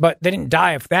complications, but they didn't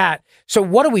die of that. So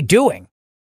what are we doing?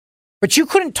 But you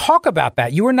couldn't talk about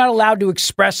that. You were not allowed to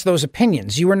express those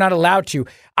opinions. You were not allowed to.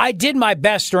 I did my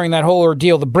best during that whole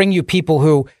ordeal to bring you people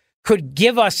who could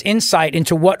give us insight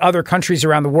into what other countries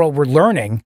around the world were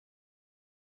learning.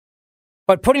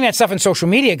 But putting that stuff in social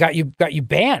media got you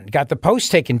banned, got the posts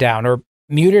taken down or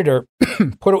muted or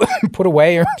put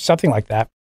away or something like that.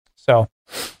 So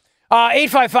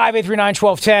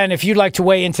 855-839-1210 if you'd like to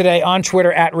weigh in today on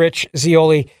Twitter at Rich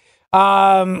Zeoli.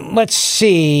 Let's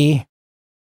see.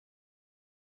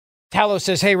 Talos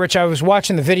says, hey, Rich, I was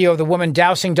watching the video of the woman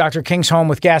dousing Dr. King's home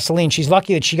with gasoline. She's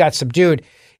lucky that she got subdued.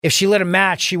 If she lit a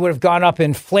match, she would have gone up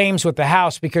in flames with the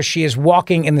house because she is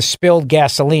walking in the spilled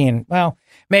gasoline. Well,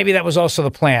 maybe that was also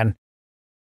the plan.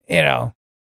 You know,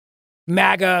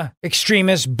 MAGA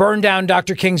extremists burn down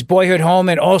Dr. King's boyhood home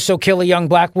and also kill a young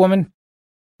black woman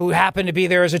who happened to be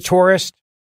there as a tourist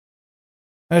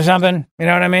or something. You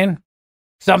know what I mean?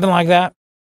 Something like that.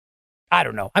 I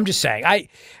don't know. I'm just saying.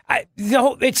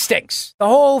 It stinks. The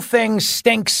whole thing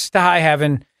stinks to high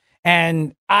heaven,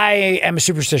 and I am a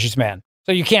superstitious man,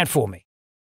 so you can't fool me.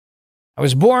 I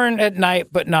was born at night,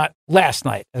 but not last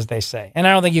night, as they say, and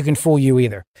I don't think you can fool you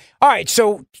either. All right,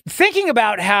 so thinking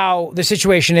about how the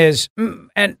situation is,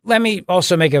 and let me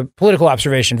also make a political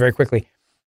observation very quickly.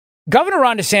 Governor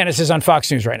Ron DeSantis is on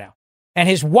Fox News right now, and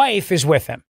his wife is with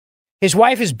him. His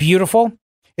wife is beautiful.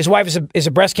 His wife is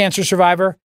a breast cancer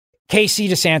survivor. Casey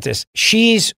DeSantis,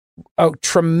 she's a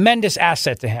tremendous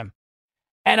asset to him.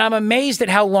 And I'm amazed at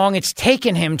how long it's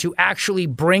taken him to actually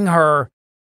bring her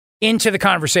into the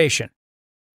conversation.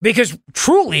 Because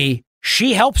truly,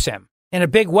 she helps him in a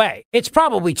big way. It's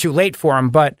probably too late for him,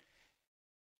 but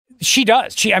she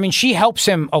does. She helps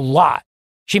him a lot.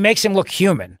 She makes him look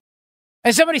human.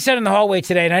 And somebody said in the hallway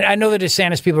today, and I know the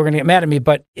DeSantis people are going to get mad at me,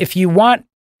 but if you want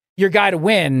your guy to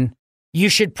win, you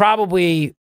should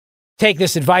probably take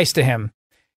this advice to him.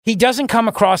 He doesn't come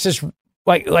across as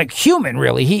like human,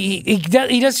 really. He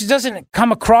doesn't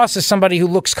come across as somebody who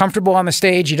looks comfortable on the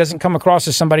stage. He doesn't come across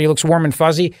as somebody who looks warm and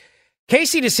fuzzy.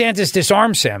 Casey DeSantis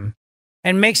disarms him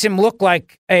and makes him look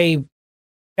like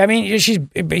she's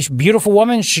a beautiful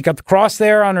woman. She's got the cross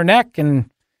there on her neck,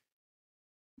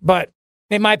 but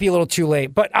It might be a little too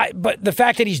late, but the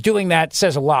fact that he's doing that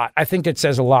says a lot. I think that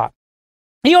says a lot.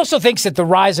 He also thinks that the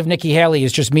rise of Nikki Haley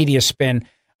is just media spin.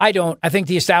 I don't. I think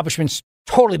the establishment's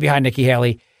totally behind Nikki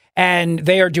Haley, and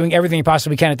they are doing everything they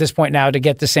possibly can at this point now to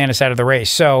get DeSantis out of the race.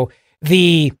 So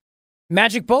the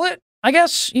magic bullet, I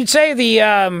guess you'd say,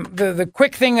 the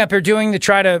quick thing that they're doing to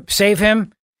try to save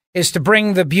him is to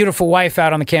bring the beautiful wife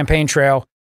out on the campaign trail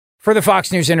for the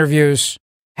Fox News interviews,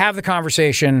 have the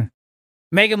conversation,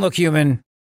 make him look human,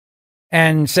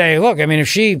 and say, look, I mean, if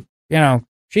she,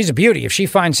 she's a beauty. If she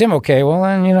finds him okay, well,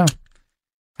 then,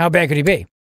 how bad could he be?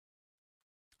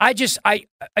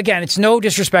 Again, it's no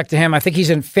disrespect to him. I think he's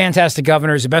a fantastic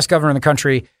governor. He's the best governor in the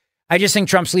country. I just think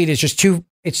Trump's lead is just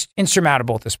it's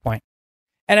insurmountable at this point.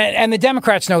 And the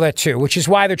Democrats know that too, which is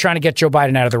why they're trying to get Joe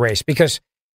Biden out of the race, because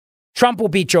Trump will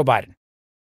beat Joe Biden.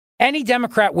 Any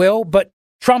Democrat will, but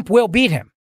Trump will beat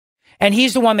him. And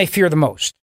he's the one they fear the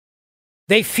most.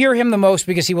 They fear him the most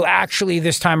because he will actually,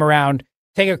 this time around,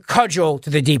 take a cudgel to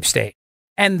the deep state.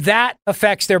 And that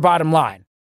affects their bottom line.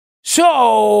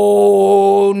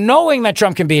 So, knowing that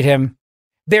Trump can beat him,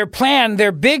 their plan,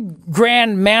 their big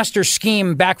grand master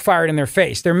scheme backfired in their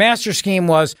face. Their master scheme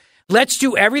was, let's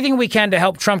do everything we can to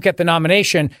help Trump get the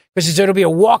nomination because it'll be a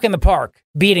walk in the park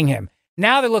beating him.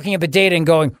 Now they're looking at the data and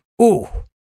going, ooh,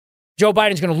 Joe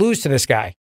Biden's going to lose to this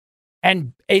guy.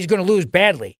 And he's going to lose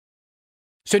badly.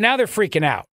 So now they're freaking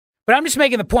out. But I'm just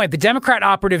making the point. The Democrat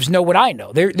operatives know what I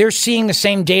know. They're seeing the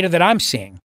same data that I'm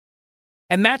seeing.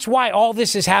 And that's why all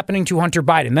this is happening to Hunter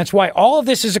Biden. That's why all of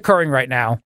this is occurring right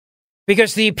now.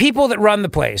 Because the people that run the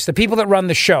place, the people that run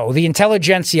the show, the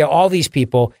intelligentsia, all these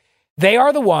people, they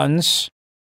are the ones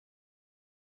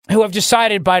who have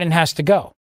decided Biden has to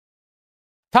go.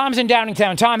 Tom's in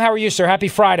Downingtown. Tom, how are you, sir? Happy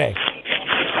Friday.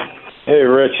 Hey,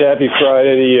 Rich. Happy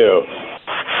Friday to you.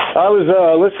 I was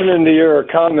listening to your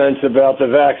comments about the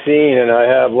vaccine, and I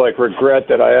have regret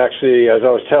that I actually, as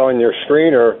I was telling your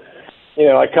screener,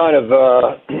 I kind of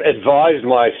advised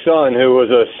my son, who was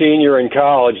a senior in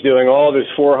college, doing all of his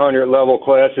 400-level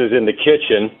classes in the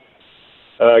kitchen,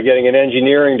 getting an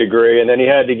engineering degree, and then he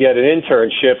had to get an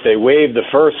internship. They waived the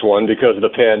first one because of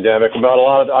the pandemic. I'm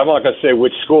not going to say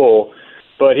which school.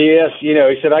 But he asked, he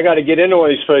said, I got to get into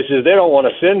one of these places. They don't want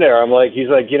us in there. I'm like,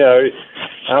 dude,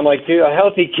 a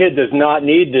healthy kid does not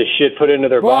need this shit put into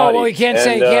their body. Well, you can't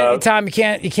say, Tom, you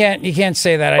can't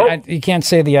say that. You can't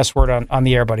say the S word on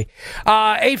the air, buddy.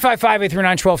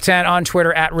 855-839-1210 on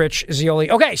Twitter at Rich Zeoli.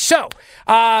 Okay, so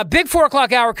big 4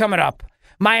 o'clock hour coming up.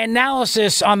 My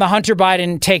analysis on the Hunter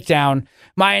Biden takedown,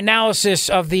 my analysis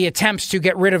of the attempts to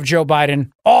get rid of Joe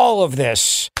Biden, all of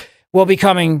this will be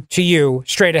coming to you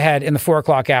straight ahead in the 4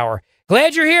 o'clock hour.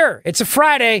 Glad you're here. It's a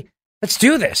Friday. Let's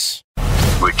do this.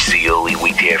 Rich Zeoli,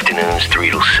 weekday afternoons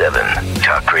 3 to 7.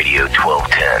 Talk Radio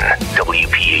 1210,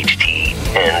 WPHT,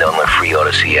 and on the free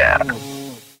Odyssey app.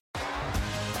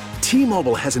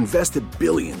 T-Mobile has invested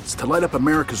billions to light up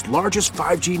America's largest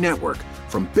 5G network,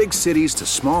 from big cities to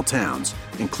small towns,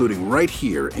 including right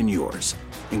here in yours.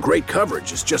 And great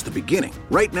coverage is just the beginning.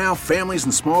 Right now, families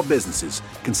and small businesses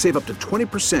can save up to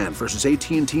 20% versus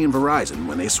AT&T and Verizon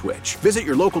when they switch. Visit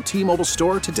your local T-Mobile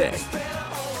store today.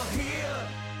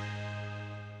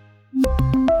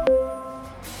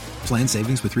 Plan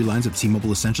savings with 3 lines of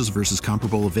T-Mobile Essentials versus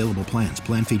comparable available plans.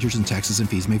 Plan features and taxes and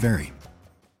fees may vary.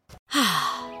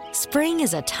 Spring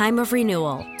is a time of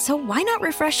renewal, so why not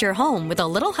refresh your home with a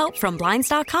little help from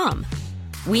Blinds.com?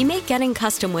 We make getting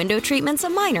custom window treatments a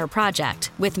minor project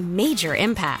with major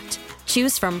impact.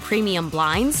 Choose from premium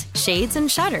blinds, shades, and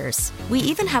shutters. We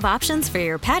even have options for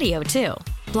your patio, too.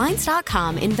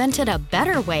 Blinds.com invented a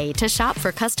better way to shop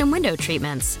for custom window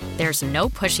treatments. There's no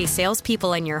pushy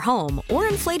salespeople in your home or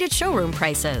inflated showroom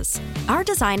prices. Our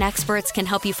design experts can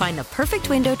help you find the perfect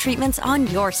window treatments on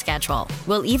your schedule.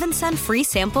 We'll even send free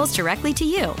samples directly to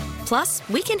you. Plus,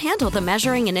 we can handle the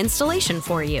measuring and installation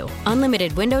for you.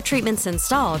 Unlimited window treatments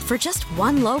installed for just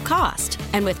one low cost.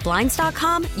 And with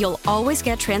Blinds.com, you'll always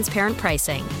get transparent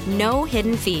pricing. No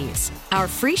hidden fees. Our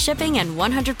free shipping and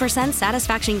 100%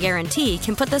 satisfaction guarantee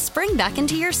can put the spring back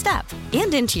into your step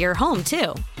and into your home,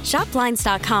 too. Shop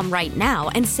Blinds.com right now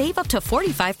and save up to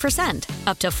 45%.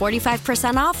 Up to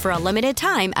 45% off for a limited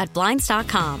time at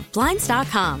Blinds.com.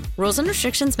 Blinds.com. Rules and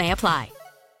restrictions may apply.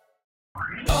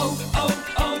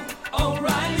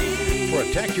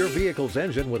 Protect your vehicle's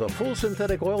engine with a full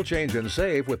synthetic oil change and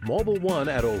save with Mobil 1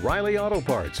 at O'Reilly Auto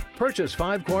Parts. Purchase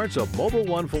 5 quarts of Mobil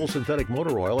 1 full synthetic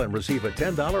motor oil and receive a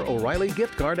 $10 O'Reilly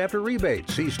gift card after rebate.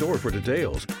 See store for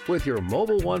details. With your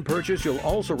Mobil 1 purchase, you'll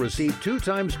also receive 2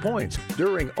 times points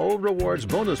during O Rewards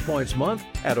Bonus Points Month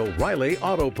at O'Reilly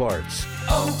Auto Parts.